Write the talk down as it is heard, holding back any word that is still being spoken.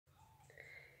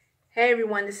Hey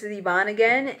everyone, this is Yvonne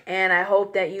again, and I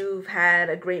hope that you've had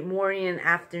a great morning and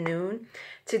afternoon.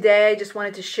 Today I just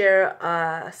wanted to share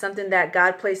something that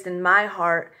God placed in my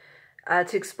heart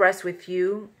to express with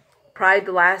you. Probably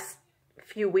the last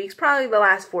few weeks, probably the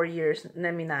last 4 years,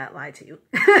 let me not lie to you.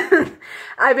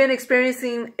 I've been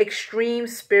experiencing extreme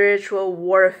spiritual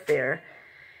warfare,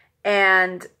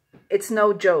 and it's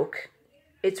no joke.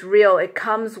 It's real. It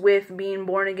comes with being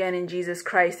born again in Jesus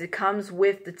Christ. It comes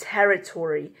with the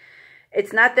territory.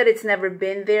 It's not that it's never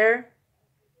been there,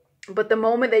 but the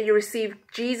moment that you receive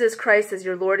Jesus Christ as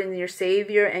your Lord and your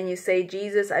Savior, and you say,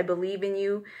 Jesus, I believe in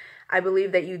you. I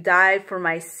believe that you died for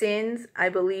my sins. I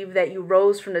believe that you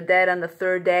rose from the dead on the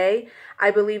third day.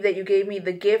 I believe that you gave me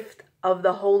the gift of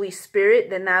the Holy Spirit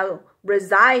that now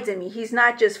resides in me. He's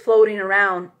not just floating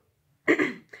around,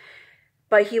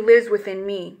 but he lives within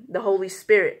me, the Holy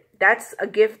Spirit. That's a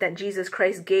gift that Jesus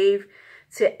Christ gave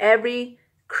to every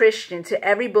Christian, to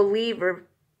every believer.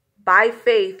 By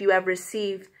faith, you have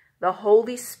received the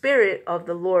Holy Spirit of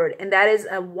the Lord. And that is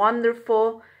a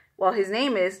wonderful, well, his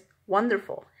name is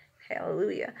Wonderful.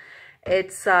 Hallelujah.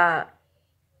 It's,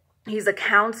 he's a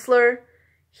counselor.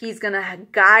 He's going to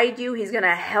guide you. He's going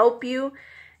to help you.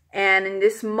 And in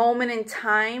this moment in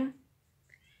time,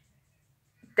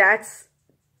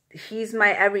 he's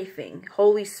my everything.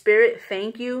 Holy Spirit,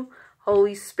 thank you.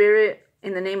 Holy Spirit,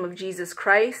 in the name of Jesus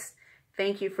Christ,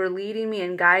 thank you for leading me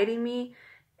and guiding me.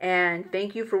 And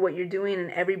thank you for what you're doing in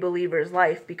every believer's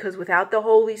life. Because without the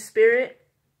Holy Spirit,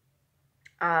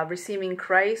 receiving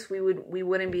Christ, we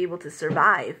wouldn't be able to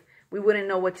survive. We wouldn't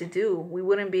know what to do. We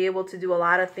wouldn't be able to do a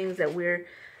lot of things that we're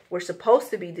supposed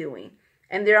to be doing.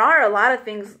 And there are a lot of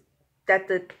things that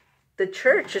the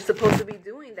church is supposed to be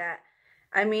doing that.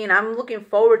 I mean, I'm looking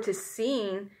forward to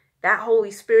seeing that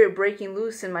Holy Spirit breaking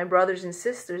loose in my brothers and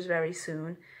sisters very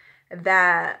soon.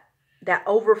 That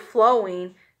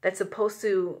overflowing that's supposed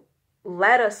to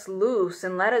let us loose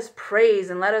and let us praise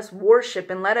and let us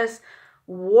worship and let us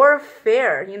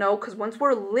warfare, because once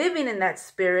we're living in that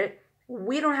spirit,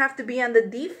 we don't have to be on the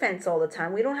defense all the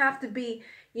time. We don't have to be,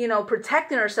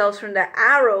 protecting ourselves from the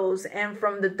arrows and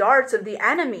from the darts of the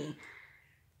enemy.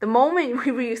 The moment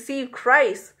we receive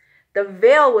Christ, the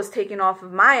veil was taken off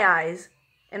of my eyes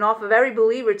and off of every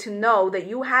believer to know that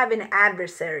you have an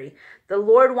adversary. The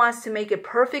Lord wants to make it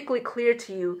perfectly clear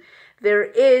to you, there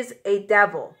is a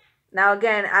devil. Now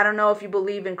again, I don't know if you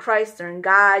believe in Christ or in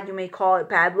God. You may call it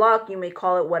bad luck. You may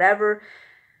call it whatever.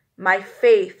 My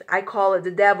faith, I call it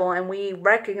the devil, and we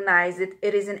recognize it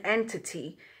is an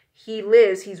entity. He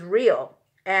lives, he's real,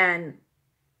 and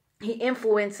he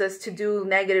influences us to do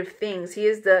negative things. He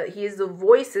is the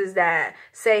voices that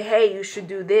say, hey, you should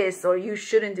do this, or you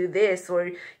shouldn't do this,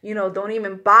 or, don't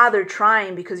even bother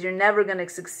trying because you're never going to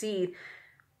succeed.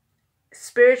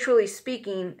 Spiritually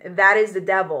speaking, that is the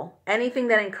devil. Anything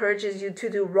that encourages you to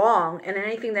do wrong, and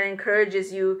anything that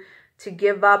encourages you to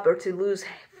give up or to lose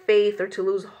faith or to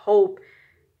lose hope,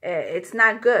 it's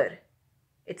not good.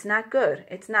 It's not good.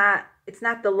 It's not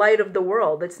the light of the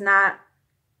world. It's not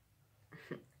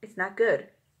good.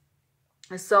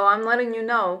 And so I'm letting you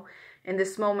know in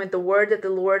this moment, the word that the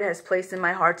Lord has placed in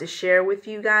my heart to share with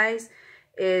you guys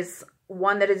is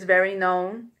one that is very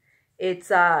known.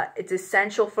 It's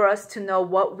essential for us to know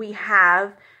what we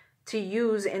have to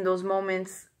use in those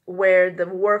moments where the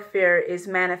warfare is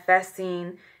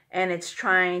manifesting and it's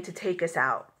trying to take us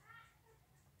out.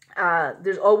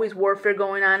 There's always warfare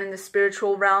going on in the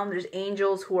spiritual realm. There's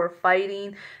angels who are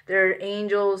fighting. There are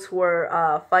angels who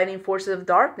are fighting forces of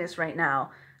darkness right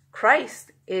now. Christ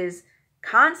is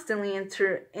constantly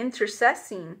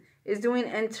interceding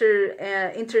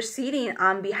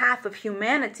on behalf of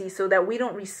humanity so that we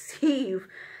don't receive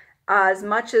as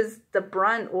much as the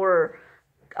brunt or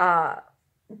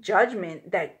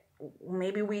judgment that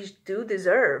maybe we do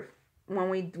deserve when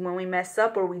we mess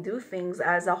up or we do things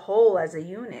as a whole, as a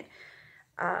unit.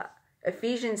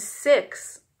 Ephesians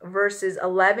 6 verses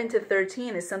 11 to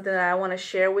 13 is something that I want to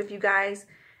share with you guys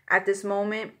at this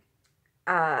moment.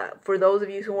 For those of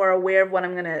you who are aware of what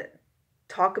I'm going to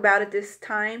talk about at this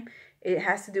time, it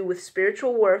has to do with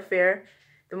spiritual warfare.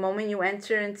 The moment you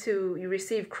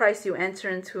receive Christ, you enter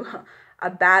into a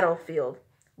battlefield.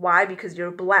 Why? Because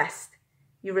you're blessed.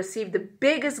 You receive the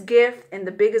biggest gift and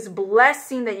the biggest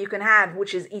blessing that you can have,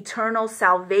 which is eternal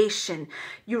salvation.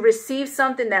 You receive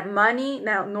something that money,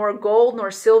 nor gold, nor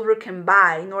silver can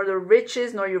buy, nor the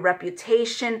riches, nor your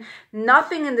reputation.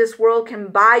 Nothing in this world can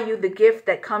buy you the gift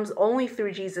that comes only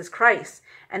through Jesus Christ,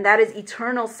 and that is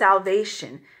eternal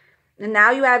salvation. And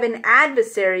now you have an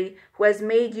adversary who has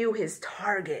made you his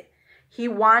target. He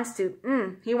wants to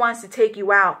take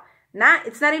you out.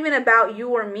 It's not even about you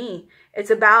or me. It's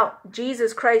about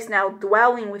Jesus Christ now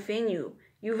dwelling within you.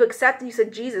 You've accepted, you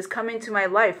said, Jesus, come into my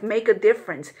life, make a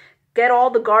difference. Get all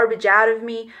the garbage out of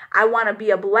me. I want to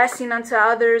be a blessing unto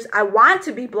others. I want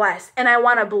to be blessed, and I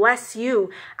want to bless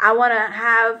you. I want to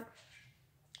have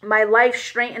my life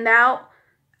straightened out.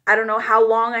 I don't know how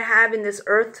long I have in this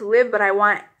earth to live, but I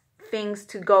want things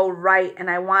to go right, and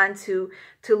I want to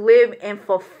live and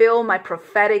fulfill my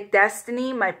prophetic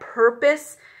destiny, my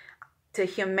purpose to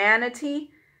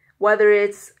humanity, whether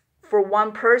it's for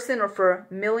one person or for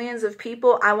millions of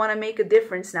people. I want to make a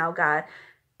difference now, God.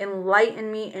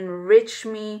 Enlighten me, enrich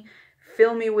me,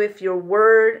 fill me with your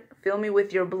word, fill me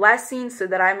with your blessings so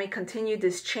that I may continue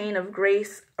this chain of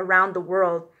grace around the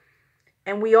world.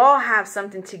 And we all have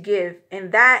something to give,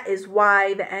 and that is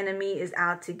why the enemy is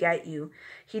out to get you.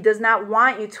 He does not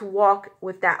want you to walk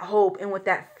with that hope and with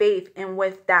that faith and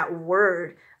with that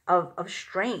word of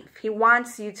strength. He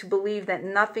wants you to believe that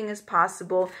nothing is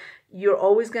possible. You're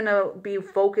always going to be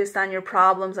focused on your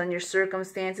problems, on your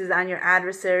circumstances, on your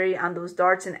adversary, on those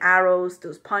darts and arrows,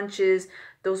 those punches,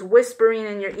 those whispering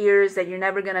in your ears that you're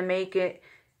never going to make it.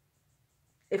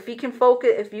 If he can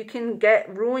focus, if you can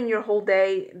ruin your whole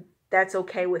day, that's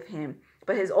okay with him.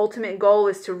 But his ultimate goal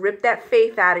is to rip that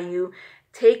faith out of you,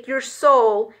 take your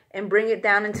soul and bring it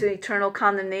down into eternal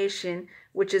condemnation,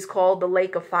 which is called the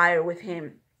lake of fire with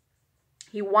him.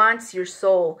 He wants your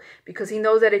soul because he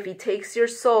knows that if he takes your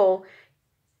soul,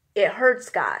 it hurts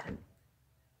God.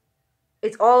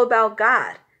 It's all about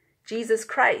God, Jesus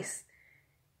Christ.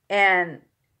 And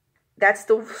that's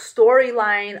the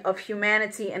storyline of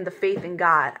humanity and the faith in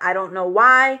God. I don't know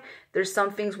why. There's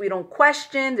some things we don't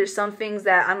question. There's some things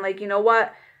that I'm like, you know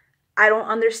what? I don't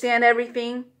understand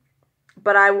everything,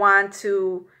 but I'm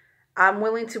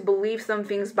willing to believe some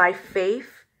things by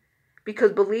faith,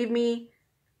 because believe me,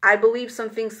 I believe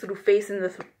some things through faith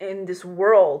in this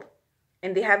world,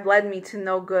 and they have led me to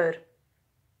no good.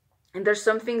 And there's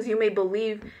some things you may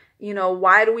believe,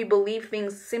 why do we believe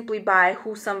things simply by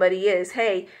who somebody is?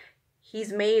 Hey,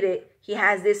 he's made it. He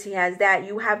has this, he has that.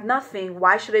 You have nothing.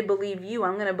 Why should I believe you?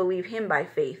 I'm going to believe him by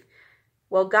faith.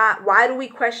 Well, God, why do we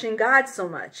question God so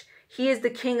much? He is the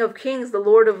King of Kings, the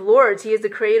Lord of Lords. He is the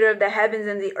creator of the heavens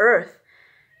and the earth.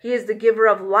 He is the giver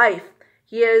of life.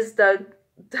 He is the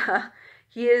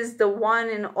one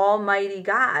and almighty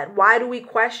God. Why do we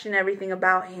question everything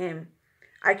about him?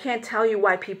 I can't tell you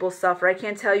why people suffer. I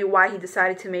can't tell you why he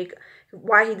decided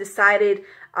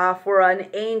for an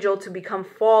angel to become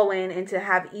fallen and to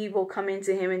have evil come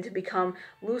into him and to become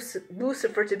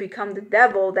Lucifer, to become the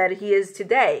devil that he is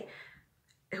today,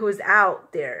 who is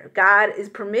out there. God is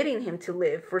permitting him to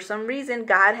live. For some reason,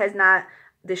 God has not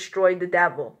destroyed the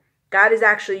devil. God is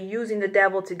actually using the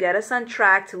devil to get us on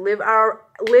track, to live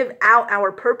out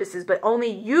our purposes. But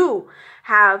only you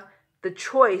have the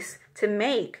choice to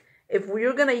make. If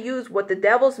we're going to use what the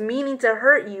devil's meaning to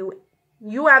hurt you,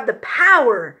 you have the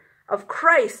power of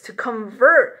Christ to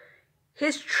convert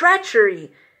his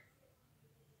treachery,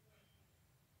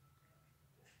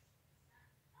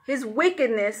 his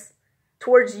wickedness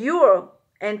towards you,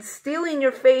 and stealing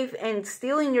your faith and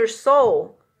stealing your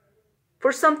soul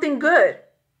for something good.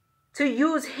 To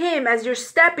use him as your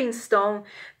stepping stone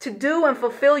to do and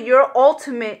fulfill your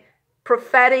ultimate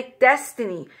prophetic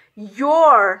destiny.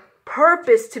 Your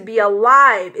purpose to be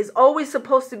alive is always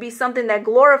supposed to be something that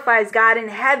glorifies God in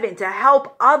heaven, to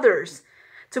help others,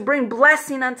 to bring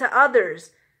blessing unto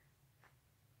others.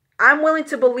 I'm willing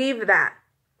to believe that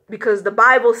because the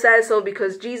Bible says so,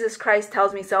 because Jesus Christ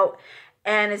tells me so.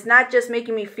 And it's not just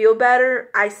making me feel better.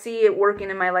 I see it working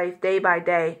in my life day by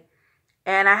day.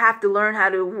 And I have to learn how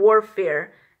to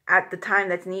warfare at the time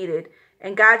that's needed.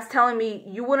 And God's telling me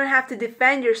you wouldn't have to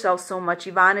defend yourself so much,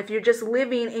 Yvonne, if you're just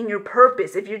living in your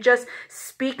purpose, if you're just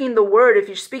speaking the word, if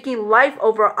you're speaking life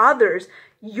over others,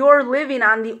 you're living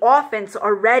on the offense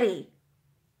already.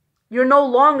 You're no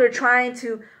longer trying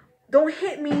to, don't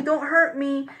hit me, don't hurt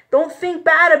me, don't think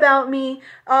bad about me.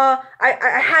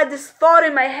 I had this thought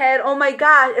in my head, oh my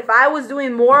God, if I was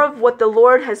doing more of what the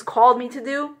Lord has called me to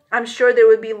do, I'm sure there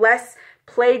would be less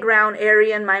playground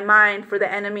area in my mind for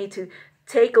the enemy to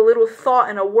take a little thought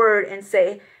and a word and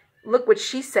say, look what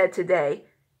she said today.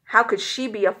 How could she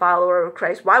be a follower of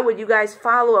Christ? Why would you guys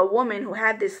follow a woman who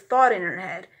had this thought in her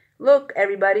head? Look,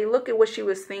 everybody, look at what she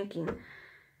was thinking.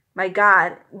 My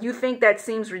God, you think that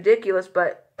seems ridiculous,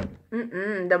 but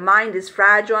the mind is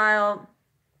fragile.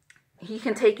 He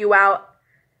can take you out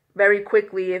very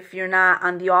quickly if you're not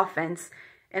on the offense.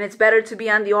 And it's better to be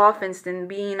on the offense than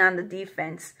being on the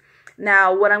defense.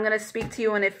 Now, what I'm going to speak to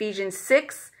you in Ephesians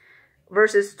 6,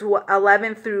 verses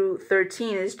 11 through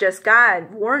 13 is just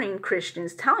God warning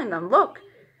Christians, telling them, look,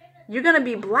 You're going to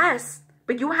be blessed,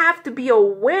 but you have to be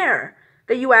aware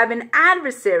that you have an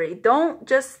adversary. Don't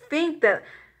just think that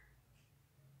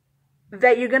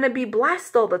you're going to be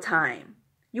blessed all the time.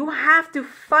 You have to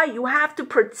fight. You have to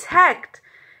protect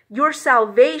your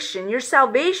salvation. Your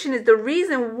salvation is the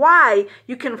reason why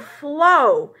you can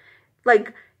flow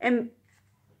like and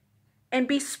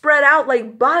be spread out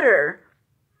like butter,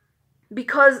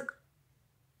 because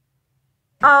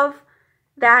of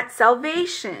that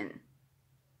salvation.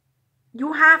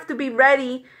 You have to be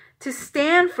ready to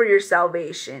stand for your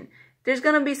salvation. There's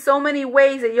going to be so many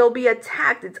ways that you'll be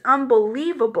attacked. It's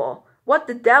unbelievable what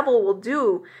the devil will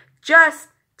do just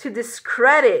to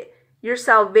discredit your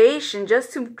salvation,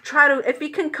 just to try to, if he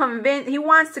can convince, he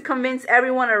wants to convince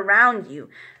everyone around you,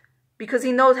 because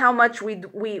he knows how much we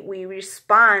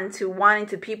respond to wanting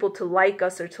to people to like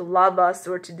us or to love us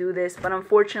or to do this. But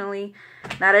unfortunately,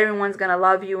 not everyone's going to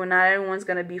love you, and not everyone's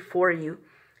going to be for you.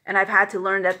 And I've had to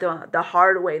learn that the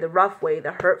hard way, the rough way,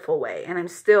 the hurtful way. And I'm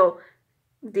still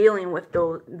dealing with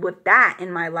that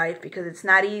in my life, because it's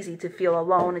not easy to feel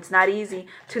alone. It's not easy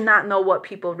to not know what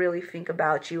people really think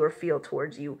about you or feel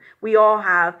towards you. We all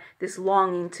have this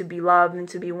longing to be loved and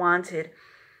to be wanted.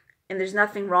 And there's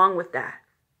nothing wrong with that.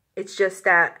 It's just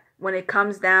that when it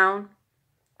comes down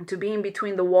to being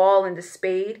between the wall and the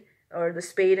spade, or the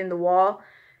spade and the wall,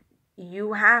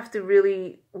 you have to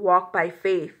really walk by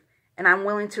faith. And I'm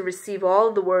willing to receive all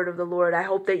of the word of the Lord. I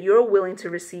hope that you're willing to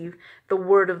receive the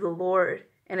word of the Lord.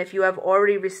 And if you have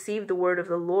already received the word of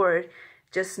the Lord,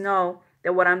 just know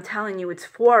that what I'm telling you, it's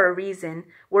for a reason.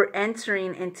 We're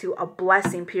entering into a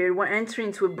blessing period. We're entering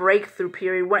into a breakthrough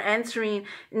period. We're entering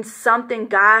in something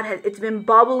it's been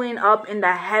bubbling up in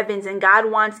the heavens. And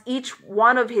God wants each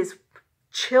one of his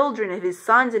children, of his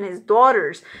sons and his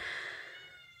daughters,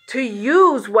 to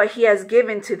use what he has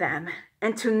given to them.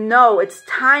 And to know it's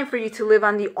time for you to live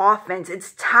on the offense.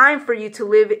 It's time for you to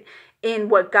live in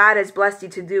what God has blessed you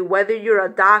to do. Whether you're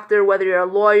a doctor, whether you're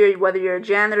a lawyer, whether you're a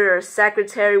janitor or a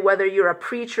secretary, whether you're a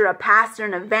preacher, a pastor,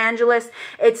 an evangelist,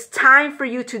 it's time for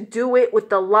you to do it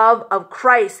with the love of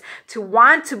Christ. To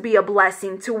want to be a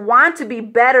blessing, to want to be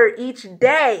better each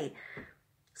day,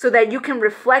 so that you can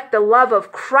reflect the love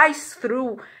of Christ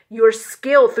through your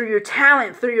skill, through your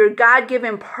talent, through your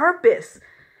God-given purpose.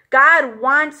 God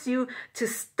wants you to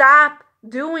stop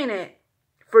doing it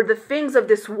for the things of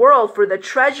this world, for the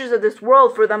treasures of this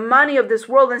world, for the money of this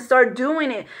world, and start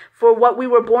doing it for what we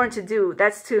were born to do.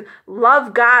 That's to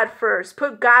love God first,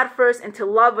 put God first, and to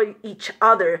love each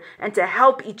other and to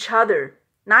help each other.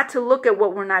 Not to look at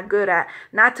what we're not good at,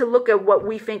 not to look at what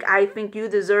we think I think you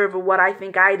deserve or what I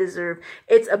think I deserve.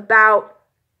 It's about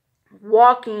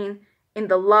walking in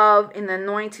the love, in the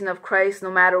anointing of Christ,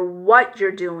 no matter what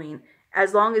you're doing.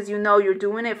 As long as you know you're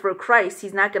doing it for Christ,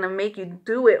 he's not going to make you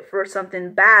do it for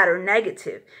something bad or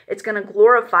negative. It's going to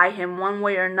glorify him one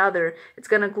way or another. It's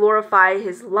going to glorify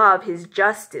his love, his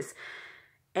justice.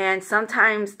 And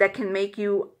sometimes that can make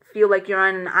you feel like you're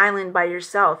on an island by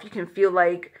yourself. You can feel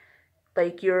like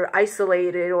you're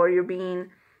isolated, or you're being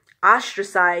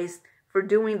ostracized for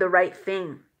doing the right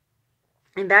thing.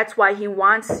 And that's why he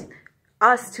wants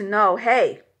us to know,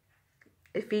 hey,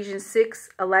 Ephesians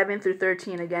 6:11 through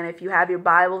 13. Again, if you have your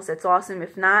Bibles, that's awesome.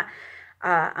 If not,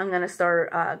 I'm going to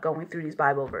start going through these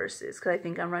Bible verses, because I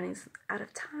think I'm running out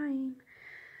of time.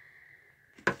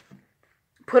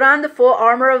 Put on the full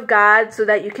armor of God so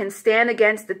that you can stand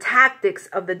against the tactics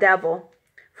of the devil.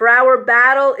 For our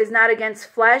battle is not against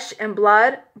flesh and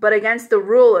blood, but against the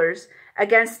rulers,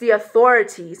 against the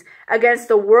authorities, against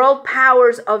the world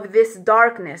powers of this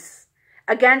darkness,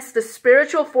 against the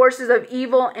spiritual forces of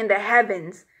evil in the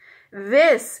heavens.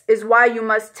 This is why you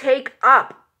must take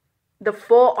up the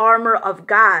full armor of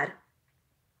God,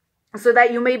 so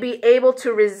that you may be able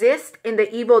to resist in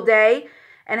the evil day,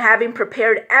 and having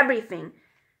prepared everything,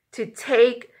 to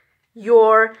take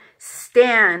your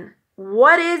stand.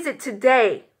 What is it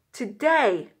today?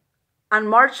 Today, on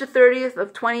March the 30th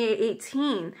of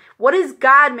 2018, what is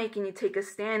God making you take a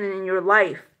stand in your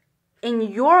life? In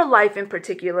your life in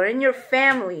particular, in your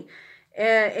family,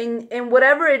 in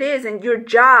whatever it is, in your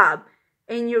job,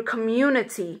 in your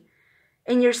community,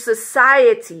 in your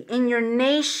society, in your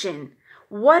nation.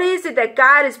 What is it that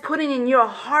God is putting in your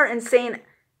heart and saying,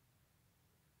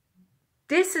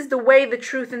 this is the way, the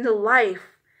truth, and the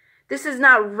life. This is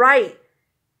not right.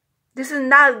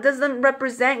 Doesn't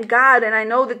represent God, and I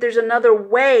know that there's another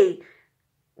way.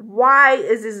 Why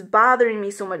is this bothering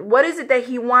me so much? What is it that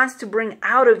he wants to bring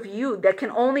out of you that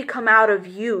can only come out of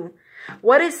you?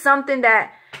 What is something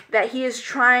that he is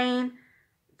trying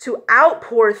to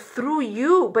outpour through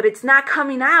you, but it's not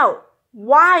coming out?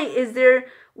 Why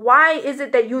Why is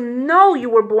it that you know you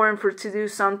were born to do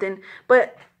something,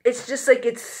 but it's just like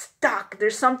it's stuck?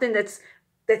 There's something that's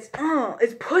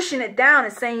it's pushing it down.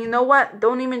 It's saying, you know what?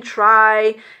 Don't even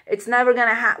try. It's never going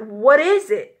to happen. What is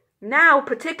it now,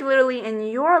 particularly in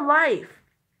your life?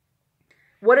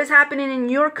 What is happening in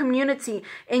your community,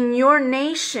 in your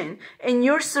nation, in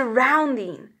your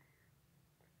surrounding?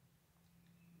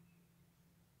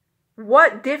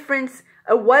 What difference,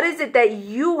 what is it that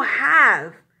you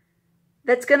have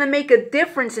that's going to make a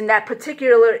difference in that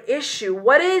particular issue?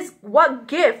 What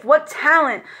gift, what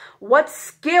talent, what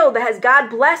skill that has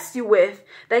God blessed you with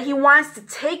that he wants to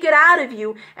take it out of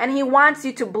you and he wants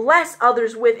you to bless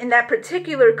others with in that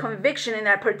particular conviction, in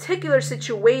that particular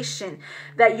situation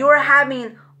that you're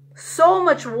having so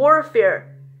much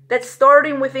warfare that's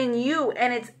starting within you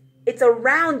and it's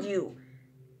around you.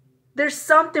 There's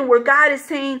something where God is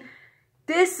saying,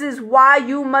 this is why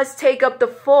you must take up the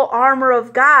full armor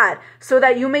of God, so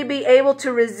that you may be able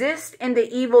to resist in the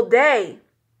evil day.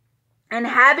 And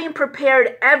having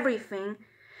prepared everything,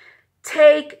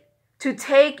 take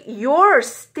your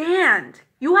stand.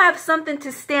 You have something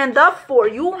to stand up for.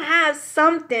 You have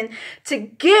something to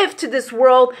give to this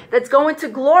world that's going to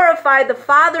glorify the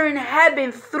Father in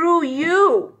heaven through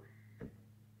you.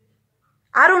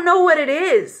 I don't know what it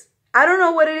is. I don't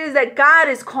know what it is that God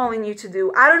is calling you to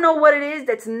do. I don't know what it is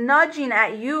that's nudging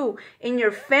at you in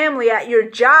your family, at your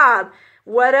job,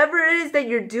 whatever it is that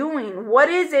you're doing. What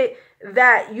is it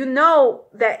that you know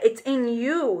that it's in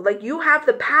you? Like, you have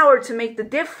the power to make the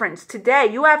difference today.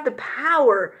 You have the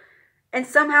power, and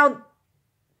somehow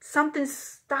something's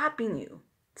stopping you.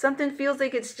 Something feels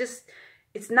like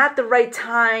it's not the right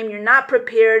time. You're not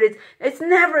prepared. It's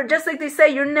never, just like they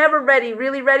say, you're never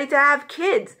really ready to have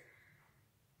kids.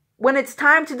 When it's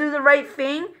time to do the right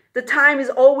thing, the time is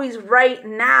always right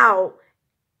now.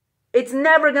 It's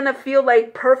never going to feel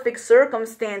like perfect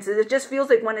circumstances. It just feels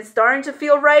like when it's starting to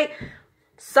feel right,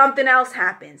 something else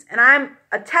happens. And I'm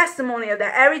a testimony of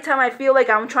that. Every time I feel like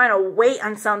I'm trying to wait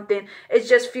on something, it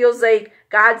just feels like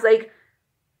God's like,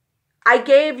 I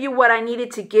gave you what I needed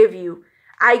to give you.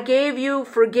 I gave you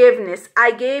forgiveness.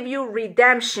 I gave you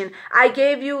redemption. I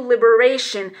gave you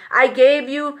liberation. I gave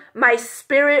you my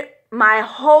spirit, my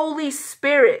Holy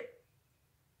Spirit.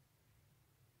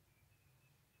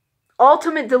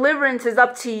 Ultimate deliverance is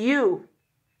up to you.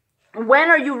 When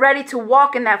are you ready to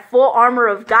walk in that full armor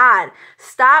of God?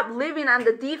 Stop living on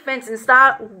the defense and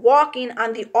start walking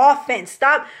on the offense.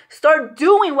 Start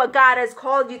doing what God has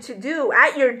called you to do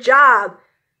at your job.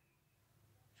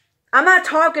 I'm not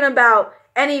talking about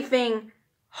anything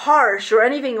harsh or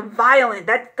anything violent.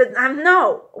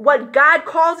 No. What God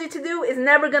calls you to do is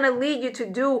never going to lead you to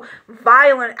do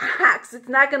violent acts. It's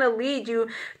not going to lead you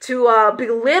to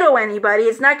belittle anybody.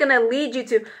 It's not going to lead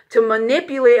you to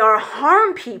manipulate or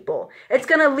harm people. It's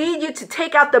going to lead you to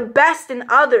take out the best in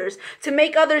others, to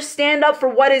make others stand up for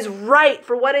what is right,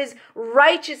 for what is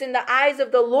righteous in the eyes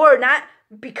of the Lord, not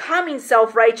becoming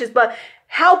self-righteous, but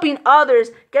helping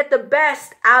others get the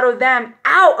best out of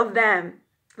them.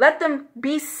 Let them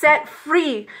be set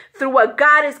free through what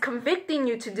God is convicting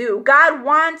you to do. God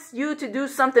wants you to do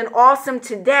something awesome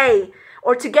today,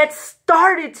 or to get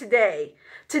started today.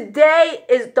 Today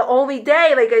is the only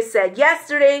day, like I said.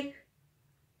 Yesterday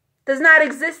does not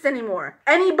exist anymore.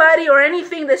 Anybody or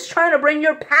anything that's trying to bring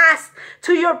your past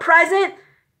to your present,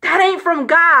 that ain't from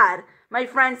God, my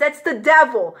friends. That's the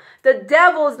devil. The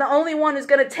devil is the only one who's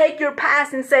going to take your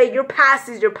past and say, your past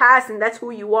is your past, and that's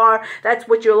who you are. That's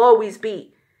what you'll always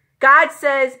be. God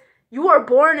says, you are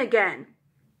born again.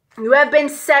 You have been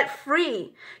set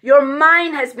free. Your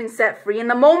mind has been set free. And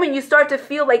the moment you start to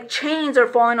feel like chains are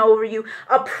falling over you,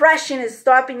 oppression is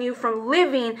stopping you from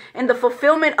living in the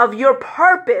fulfillment of your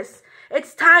purpose,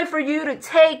 it's time for you to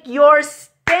take your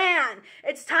stand.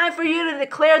 It's time for you to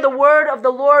declare the word of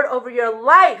the Lord over your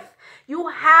life. You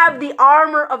have the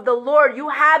armor of the Lord. You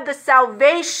have the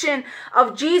salvation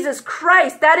of Jesus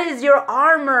Christ. That is your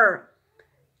armor.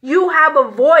 You have a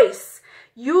voice.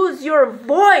 Use your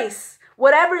voice.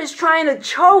 Whatever is trying to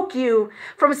choke you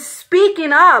from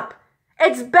speaking up,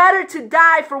 it's better to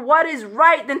die for what is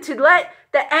right than to let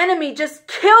the enemy just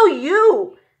kill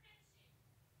you.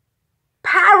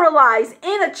 Paralyzed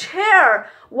in a chair,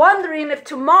 wondering if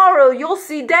tomorrow you'll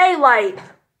see daylight.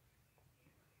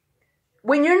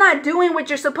 When you're not doing what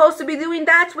you're supposed to be doing,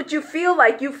 that's what you feel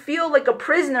like. You feel like a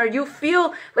prisoner. You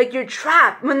feel like you're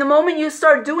trapped. When the moment you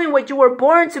start doing what you were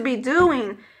born to be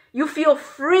doing, you feel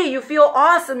free. You feel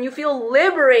awesome. You feel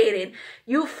liberated.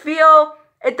 You feel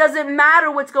it doesn't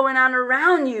matter what's going on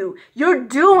around you. You're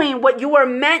doing what you were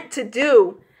meant to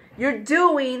do. You're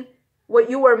doing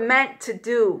what you were meant to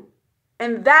do.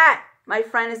 And that, my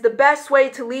friend, is the best way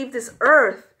to leave this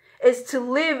earth. Is to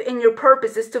live in your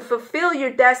purpose, is to fulfill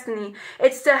your destiny.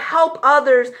 It's to help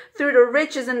others through the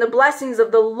riches and the blessings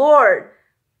of the Lord.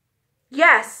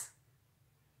 Yes,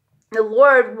 the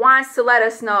Lord wants to let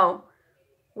us know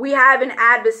we have an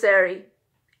adversary,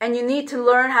 and you need to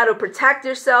learn how to protect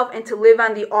yourself and to live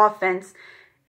on the offense.